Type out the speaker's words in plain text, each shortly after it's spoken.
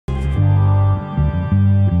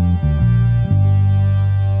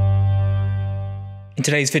In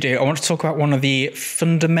today's video, I want to talk about one of the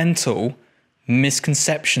fundamental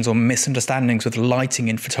misconceptions or misunderstandings with lighting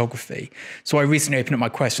in photography. So I recently opened up my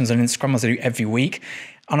questions on Instagram, as I do every week,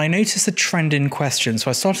 and I noticed a trend in questions. So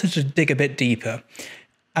I started to dig a bit deeper.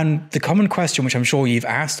 And the common question, which I'm sure you've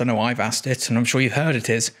asked, I know I've asked it, and I'm sure you've heard it,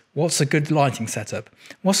 is, what's a good lighting setup?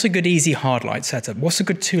 What's a good easy hard light setup? What's a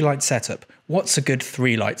good 2-light setup? What's a good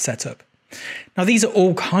 3-light setup? Now, these are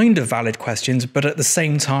all kind of valid questions, but at the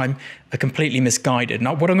same time are completely misguided.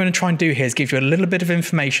 Now, what I'm going to try and do here is give you a little bit of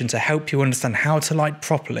information to help you understand how to light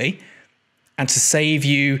properly and to save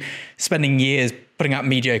you spending years putting out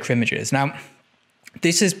mediocre images. Now,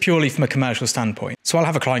 this is purely from a commercial standpoint. So I'll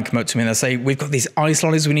have a client come up to me and they'll say, we've got these ice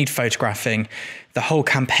lollies we need photographing. The whole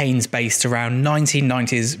campaign's based around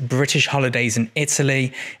 1990s British holidays in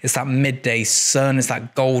Italy. It's that midday sun, it's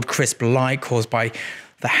that gold crisp light caused by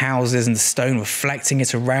the houses and the stone reflecting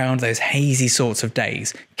it around those hazy sorts of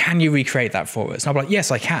days. Can you recreate that for us? And I'll be like,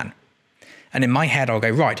 yes, I can. And in my head, I'll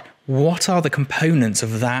go, right, what are the components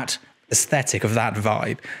of that aesthetic, of that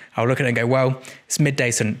vibe? I'll look at it and go, well, it's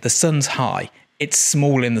midday sun, the sun's high, it's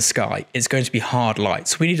small in the sky, it's going to be hard light.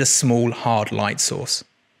 So we need a small, hard light source.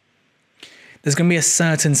 There's going to be a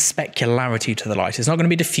certain specularity to the light. It's not going to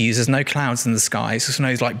be diffuse. There's no clouds in the sky. It's just one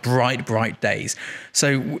of those like bright, bright days.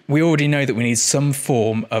 So we already know that we need some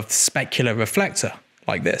form of specular reflector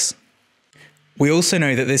like this. We also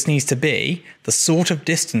know that this needs to be the sort of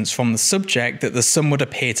distance from the subject that the sun would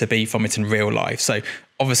appear to be from it in real life. So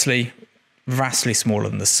obviously vastly smaller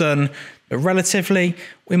than the sun, but relatively,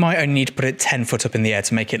 we might only need to put it 10 foot up in the air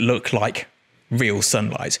to make it look like real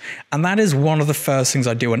sunlight. And that is one of the first things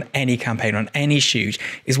I do on any campaign, on any shoot,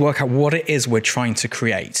 is work out what it is we're trying to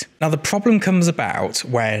create. Now, the problem comes about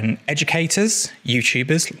when educators,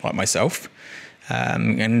 YouTubers like myself,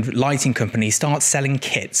 and lighting companies start selling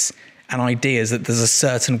kits and ideas that there's a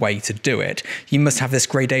certain way to do it. You must have this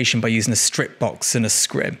gradation by using a strip box and a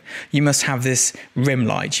scrim. You must have this rim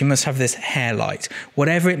light. You must have this hair light.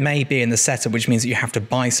 Whatever it may be in the setup, which means that you have to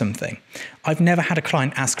buy something. I've never had a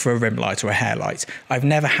client ask for a rim light or a hair light. I've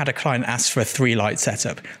never had a client ask for a 3-light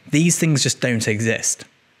setup. These things just don't exist.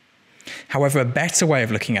 However, a better way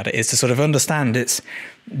of looking at it is to sort of understand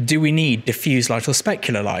do we need diffuse light or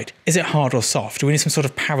specular light? Is it hard or soft? Do we need some sort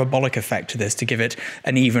of parabolic effect to this to give it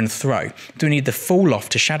an even throw? Do we need the fall off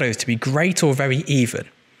to shadows to be great or very even?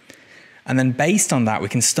 And then based on that, we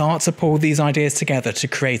can start to pull these ideas together to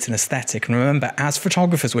create an aesthetic. And remember, as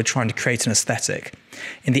photographers, we're trying to create an aesthetic.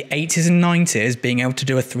 In the 80s and 90s, being able to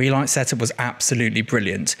do a 3-light setup was absolutely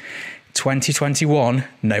brilliant. 2021,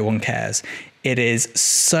 no one cares. It is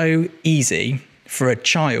so easy for a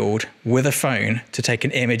child with a phone to take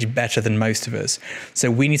an image better than most of us.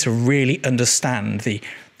 So we need to really understand the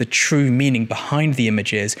true meaning behind the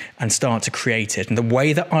images and start to create it. And the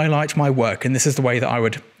way that I light my work, and this is the way that I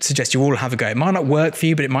would suggest you all have a go, it might not work for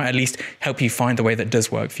you, but it might at least help you find the way that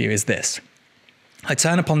does work for you, is this. I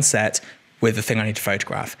turn up on set with the thing I need to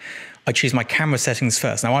photograph. I choose my camera settings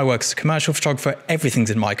first. Now, I work as a commercial photographer. Everything's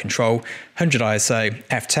in my control. 100 ISO,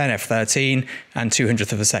 f10, f13, and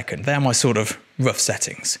 200th of a second. They're my sort of rough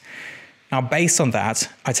settings. Now, based on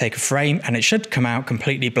that, I take a frame, and it should come out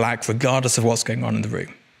completely black regardless of what's going on in the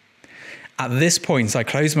room. At this point, I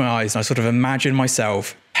close my eyes and I sort of imagine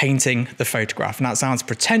myself painting the photograph. And that sounds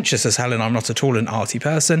pretentious as hell, and I'm not at all an arty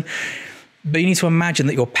person. But you need to imagine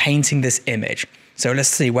that you're painting this image. So let's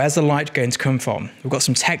see, where's the light going to come from? We've got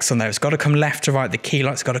some text on there. It's got to come left to right. The key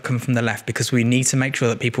light's got to come from the left because we need to make sure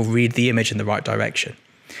that people read the image in the right direction.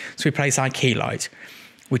 So we place our key light.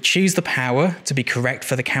 We choose the power to be correct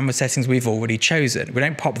for the camera settings we've already chosen. We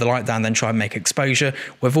don't pop the light down, then try and make exposure.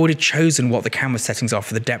 We've already chosen what the camera settings are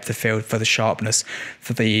for the depth of field, for the sharpness,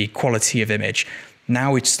 for the quality of image.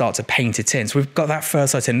 Now we start to paint it in. So we've got that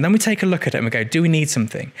first light in. And then we take a look at it and we go, do we need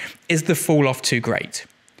something? Is the fall off too great?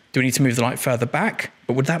 Do we need to move the light further back?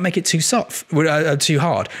 But would that make it too soft, too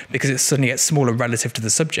hard? Because it suddenly gets smaller relative to the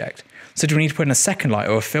subject. So do we need to put in a second light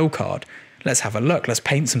or a fill card? Let's have a look. Let's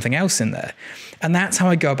paint something else in there. And that's how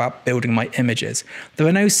I go about building my images. There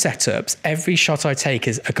are no setups. Every shot I take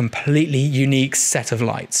is a completely unique set of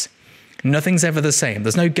lights. Nothing's ever the same.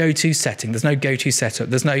 There's no go-to setting. There's no go-to setup.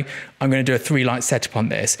 There's no, I'm going to do a 3-light setup on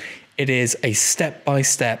this. It is a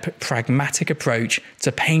step-by-step pragmatic approach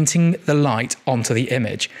to painting the light onto the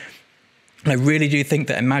image. And I really do think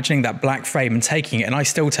that imagining that black frame and taking it, and I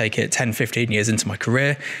still take it 10, 15 years into my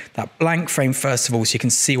career, that blank frame, first of all, so you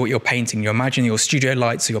can see what you're painting. You're imagining your studio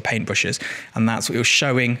lights or your paintbrushes, and that's what you're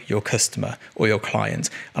showing your customer or your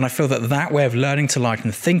client. And I feel that that way of learning to light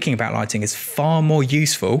and thinking about lighting is far more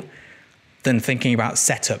useful than thinking about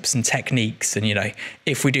setups and techniques and, you know,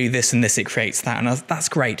 if we do this and this, it creates that. And that's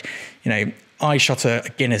great. You know, I shot a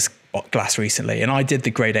Guinness glass recently, and I did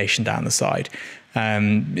the gradation down the side.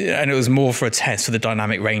 And it was more for a test for the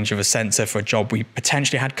dynamic range of a sensor for a job we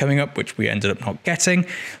potentially had coming up, which we ended up not getting,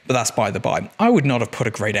 but that's by the by. I would not have put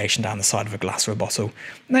a gradation down the side of a glass or a bottle.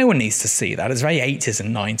 No one needs to see that. It's very 80s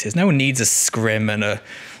and 90s. No one needs a scrim and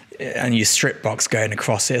your strip box going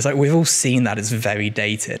across it. It's like, we've all seen that. It's very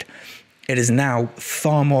dated. It is now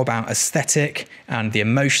far more about aesthetic and the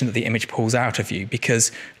emotion that the image pulls out of you,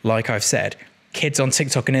 because, like I've said, kids on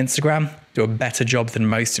TikTok and Instagram do a better job than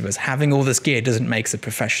most of us. Having all this gear doesn't make us a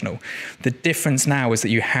professional. The difference now is that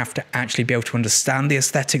you have to actually be able to understand the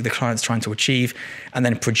aesthetic the client's trying to achieve and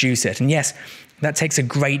then produce it. And yes, that takes a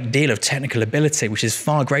great deal of technical ability, which is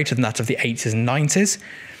far greater than that of the 80s and 90s.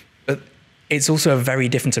 But it's also a very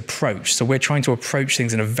different approach. So we're trying to approach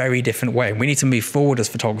things in a very different way. And we need to move forward as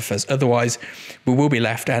photographers. Otherwise, we will be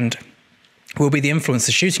left and we'll be the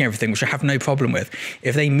influencers shooting everything, which I have no problem with.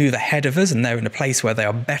 If they move ahead of us and they're in a place where they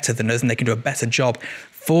are better than us and they can do a better job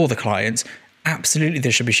for the clients, absolutely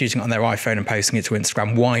they should be shooting it on their iPhone and posting it to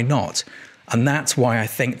Instagram. Why not? And that's why I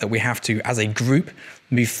think that we have to, as a group,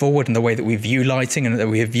 move forward in the way that we view lighting and that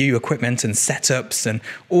we view equipment and setups and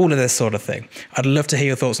all of this sort of thing. I'd love to hear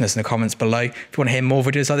your thoughts on this in the comments below. If you want to hear more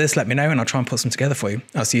videos like this, let me know and I'll try and put some together for you.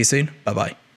 I'll see you soon. Bye-bye.